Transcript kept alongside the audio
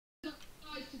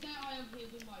am here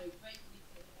with my great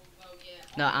weekend. Well,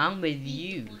 yeah. No, I'm with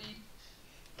you.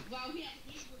 Well, yeah,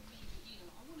 he's with me, but you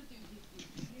know, I want to do his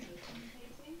business, you know,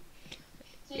 commentating.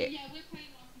 So Yeah. yeah, we're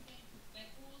playing like a game called Bed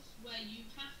Wars, where you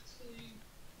have to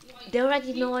like. They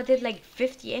already know I did like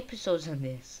 50 episodes on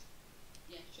this.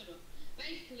 Yeah, shut up.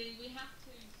 Basically, we have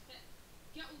to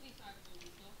get all these animals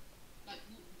and stuff. Like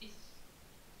this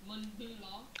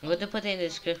Munhula. I'm going to put it in the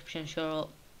description, sure.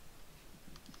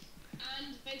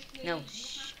 And basically, No. you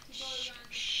have to go around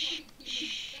destroying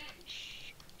people's beds.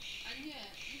 And yeah,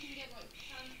 you can get like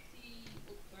fancy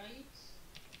upgrades.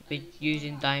 With And shit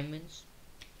using like that. diamonds.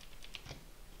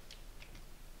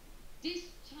 This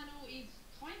channel is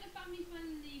kind of family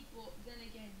friendly, but then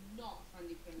again, not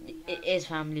family friendly. It is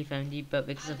family friendly, but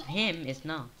because of him, it's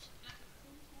not.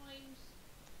 Sometimes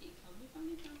it can be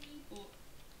family friendly, but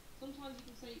sometimes you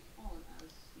can say it can't, as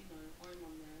you know, I'm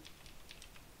on there.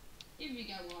 If you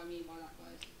get what I mean by that,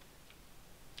 guys.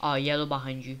 Oh, yellow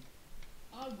behind you.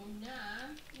 Oh, well,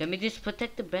 nah. Let me just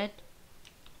protect the bed.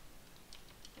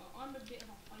 Well, I'm a bit of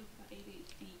a hyper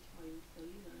ADHD child, so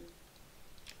you know,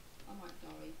 I might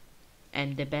die.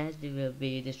 And the bed will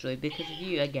be destroyed because of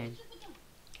you again.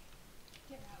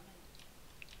 Get out of there.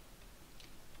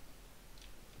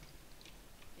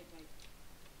 Get right.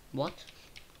 What?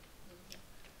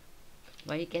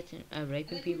 Why are you getting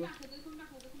raping people?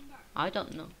 I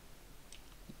don't know.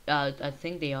 I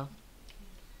think they are.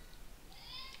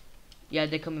 Yeah,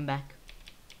 they're coming back.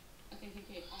 Okay.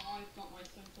 I've got my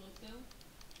stone still.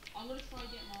 I'm gonna try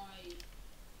and get my.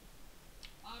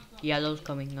 I've got. Yellow's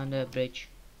coming on the bridge.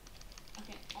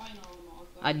 Okay, I know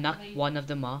I've got. I knocked one of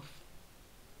them off.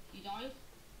 You died?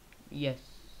 Yes.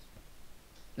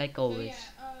 Like So always.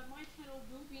 yeah, my channel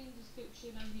will be in the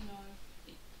description, and you know,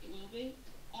 it will be.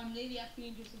 I'm nearly at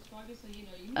 300 subscribers, so you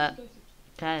know, you need to go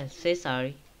Kyle, say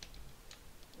sorry.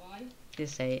 Why?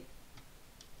 Just say it.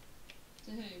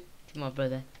 To who? To my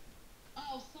brother.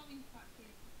 Oh, sorry, fat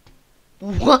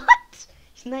kid. What?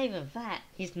 He's not even fat.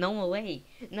 He's no way.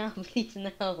 No, please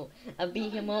no. I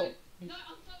beat him up. No,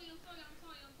 I'm sorry.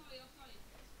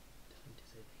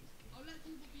 I'll let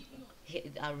people beat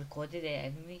me up. I recorded it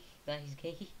anyway. That he's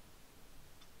gay.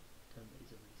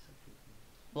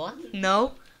 What?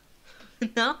 No.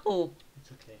 No.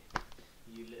 It's okay.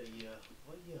 You,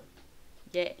 what year?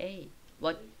 Yeah, hey.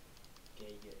 What? Gay,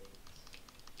 yeah,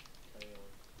 carry on.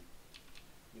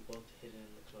 You're both hidden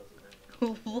in the closet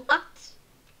right now. What?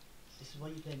 This is why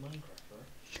you play Minecraft,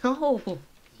 right? No.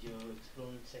 You're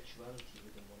exploring sexuality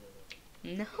within one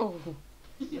another. No.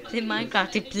 Yeah, In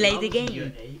Minecraft, to play the Year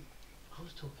game. 8, I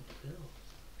was talking to girls.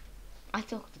 I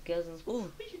talk to girls in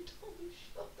school. You told me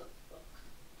shut the fuck.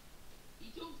 He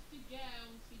talks to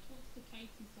girls. He talks to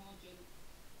Casey Sargent.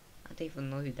 I don't even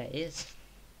know who that is.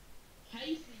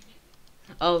 Casey.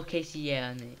 Oh, Casey,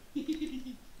 yeah, I know.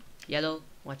 Yellow,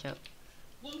 watch out.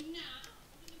 Well, now I'm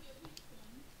gonna go with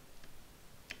one.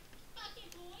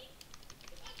 Bucket boy.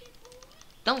 Bucket boy.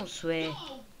 Don't swear. No.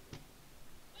 Well,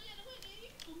 yeah, where did you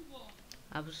come from?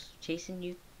 I was chasing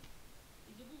you.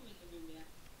 Is the woman in the room yet?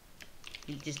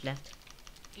 You just left.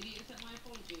 Did he accept my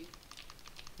apology?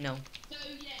 No. So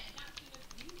yeah, that's gonna.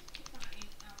 You need to put that in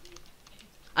out in.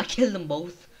 I killed them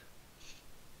both.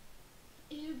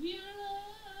 If you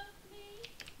love me,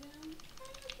 then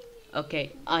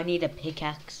Okay, I need a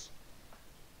pickaxe.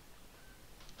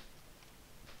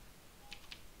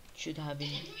 Should have been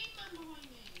there's a green man behind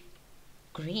me.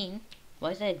 green.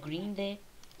 Why is there green there?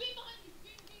 Green behind me.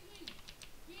 Green.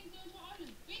 Green to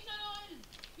island. Green to island.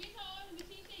 Green to island with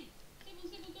TC. Civil,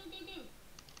 go.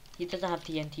 He doesn't have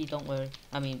TNT, don't worry.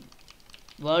 I mean,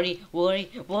 worry.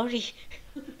 You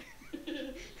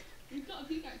got a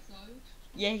pickaxe though.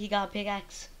 Yeah, he got a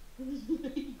pickaxe. He's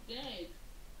dead.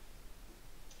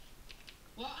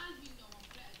 Well, as you know, I'm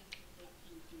better than people like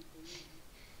you.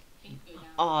 Things go down.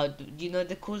 Oh, you know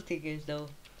the cool thing is though,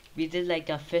 we did like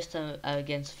a fist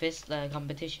against fist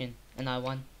competition, and I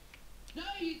won. No,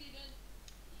 you didn't.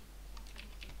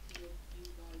 You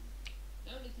guys.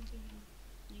 Don't listen to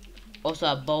him. Also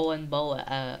a bow and bow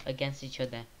against each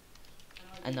other,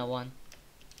 and I won.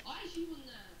 I actually won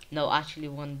that. No, actually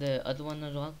won the other one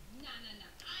as well. Nah.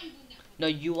 I won that one. No,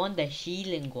 you won the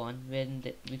healing one when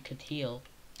we could heal.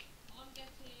 I'm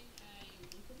getting a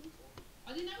invisible sword.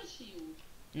 I didn't have a shield.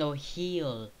 No,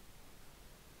 heal.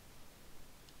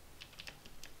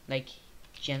 Like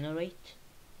generate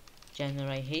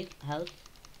health.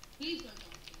 Please don't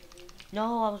die.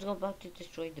 No, I was about to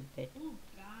destroy the bed. Oh,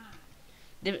 bad.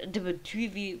 They were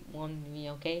 2v1 me,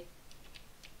 okay?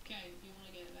 Okay, do you want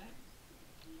to get it back?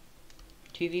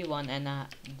 2v1 and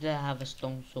they have a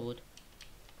stone sword.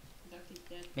 That is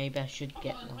dead. Maybe I should I've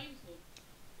get got a one. flame sword.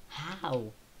 How? I don't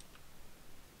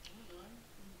know.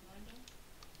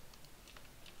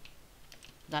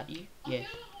 That you? I Yeah.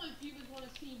 feel like viewers want to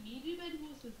see me do Bed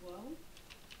Wars as well.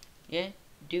 Yeah.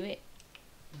 Do it.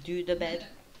 Do the bed.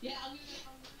 Yeah, I'm gonna make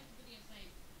a video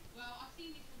saying, well, I've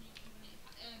seen this on YouTube and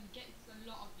it gets a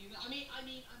lot of viewers.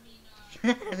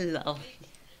 Love. likes.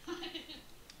 Yeah.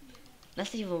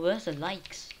 That's even worse than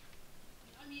likes.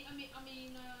 A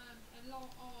lot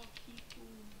of people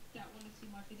that want to see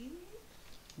my videos.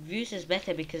 Views is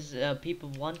better because people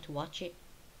want to watch it.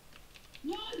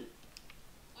 No! No,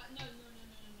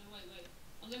 wait.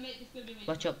 I'm gonna make this gonna be my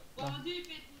Watch up. Well, I'll do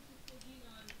Bed Wars because,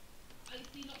 I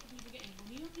see lots of people getting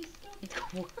money off this stuff. It's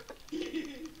gonna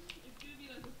be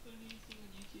like the funniest thing on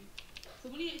YouTube.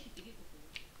 Somebody actually did it before.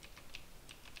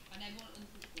 And they won't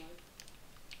unsubscribe.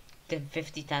 Then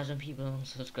 50,000 people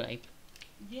unsubscribe.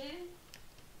 Yeah.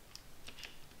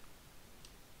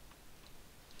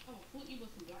 Oh, I thought you were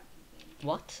some black people.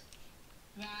 What?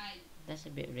 Right. That's a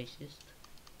bit racist.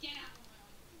 Get out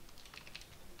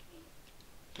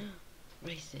of my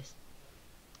Racist.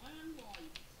 I am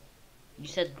white. You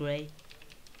said grey.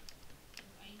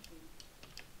 I'm Asian.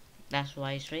 That's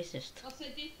why it's racist. I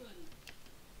said different.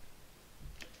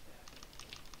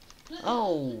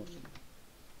 Oh.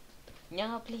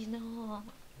 No, please no.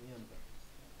 Yeah,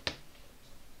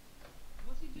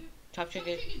 What's he doing? Trap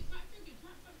trigger. Trap.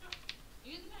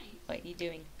 You at the base? What are you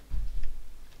doing?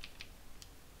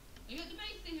 Are you at the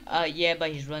base thing? Yeah,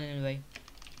 but he's running away.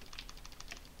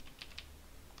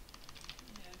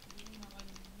 Yeah, so you're not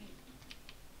running with me.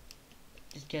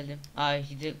 Just kill him.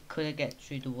 He couldn't get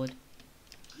through the wood.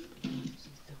 Stay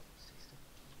still.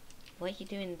 What are you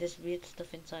doing? There's weird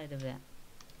stuff inside of that.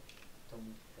 Don't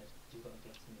move your head. You've got a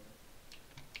glass in your head.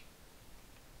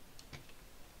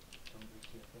 Don't be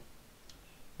careful.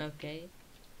 Okay.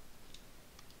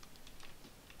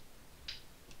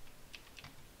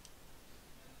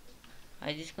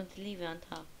 I'm just going to leave it on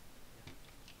top.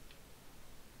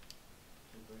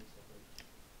 You're very sorry.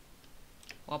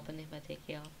 What happens if I take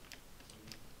it off?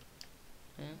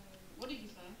 Yeah. What did you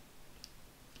say?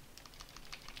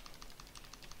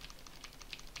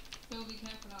 Phil, be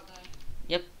careful out there.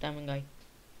 Yep, diamond guy.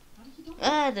 How did you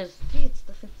die? There's weird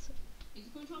stuff inside. Is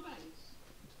it going to our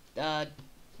base?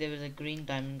 There was a green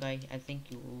diamond guy. I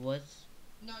think it was.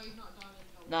 No, he's not a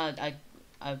diamond. No,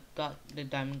 I got the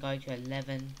diamond guy to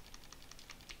 11.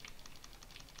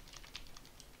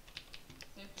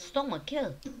 Stole my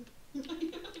kill. That's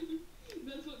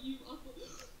what you are.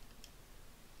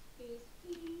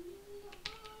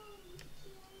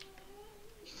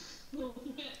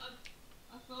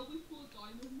 I fell with 4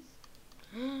 diamonds.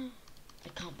 I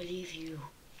can't believe you.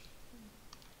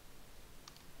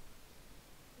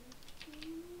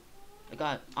 I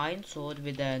got iron sword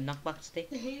with a knockback stick.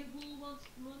 The Hairball wants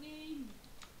money.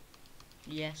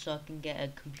 Yeah, so I can get a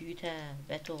computer,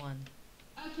 better one.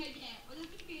 Okay, yeah. Well, there's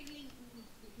going to be a link in the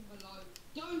description below.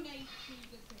 Donate to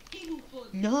the Hairball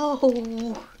Fund.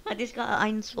 No, I just got an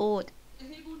iron sword. The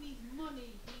Hairball needs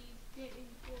money. He's getting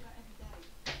for that every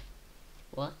day.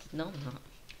 What? No, I'm not.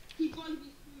 He's going to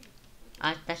be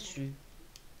food. That's true.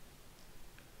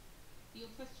 You'll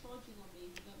press charges on me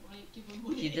if you don't want to give him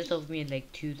money. You just owed me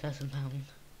like £2,000.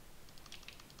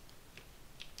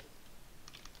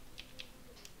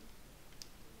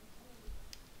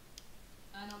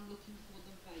 And I'm looking for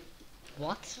the vape.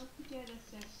 What? Don't forget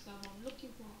SSM. I'm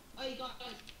looking for. Oh, you guys,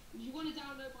 if you want to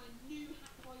download my new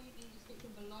hack file in the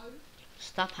description below.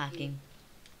 Stop hacking.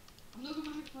 I'm not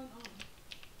gonna hack phone on.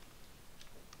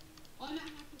 I'm at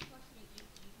hacker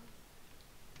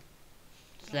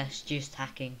Slash just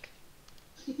hacking.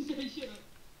 Shut up.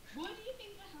 Why do you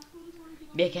think I hack all the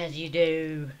time? Because you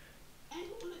do.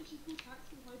 Everyone actually calls hacks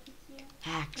from Hypixel.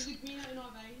 Hacks. There's a green out in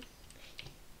our base.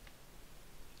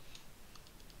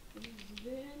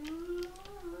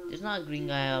 There's not a green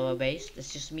guy at our base,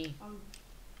 that's just me. Oh.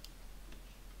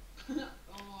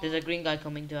 There's a green guy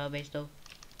coming to our base though.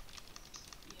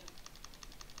 Yeah.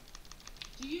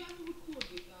 Do you ever record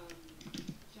with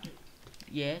Jake?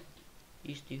 Yeah,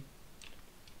 used to.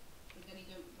 But then he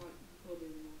don't like record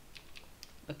anymore.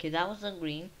 Okay, that was a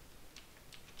green.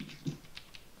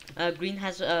 Green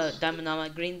has diamond armor.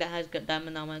 Green that has got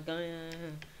diamond armor.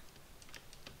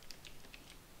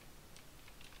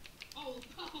 Oh.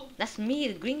 That's me.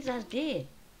 The green's not there.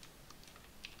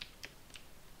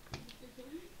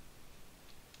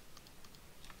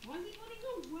 Why is he running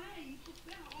away? He's got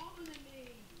better armor than me.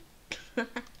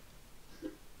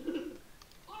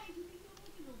 Oh, do you think you're not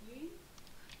gonna win?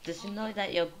 Does he know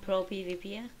that you're pro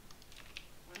PvPer? I am a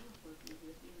pro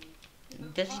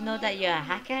PvP. Does he know that you're a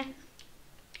hacker?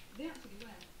 They have to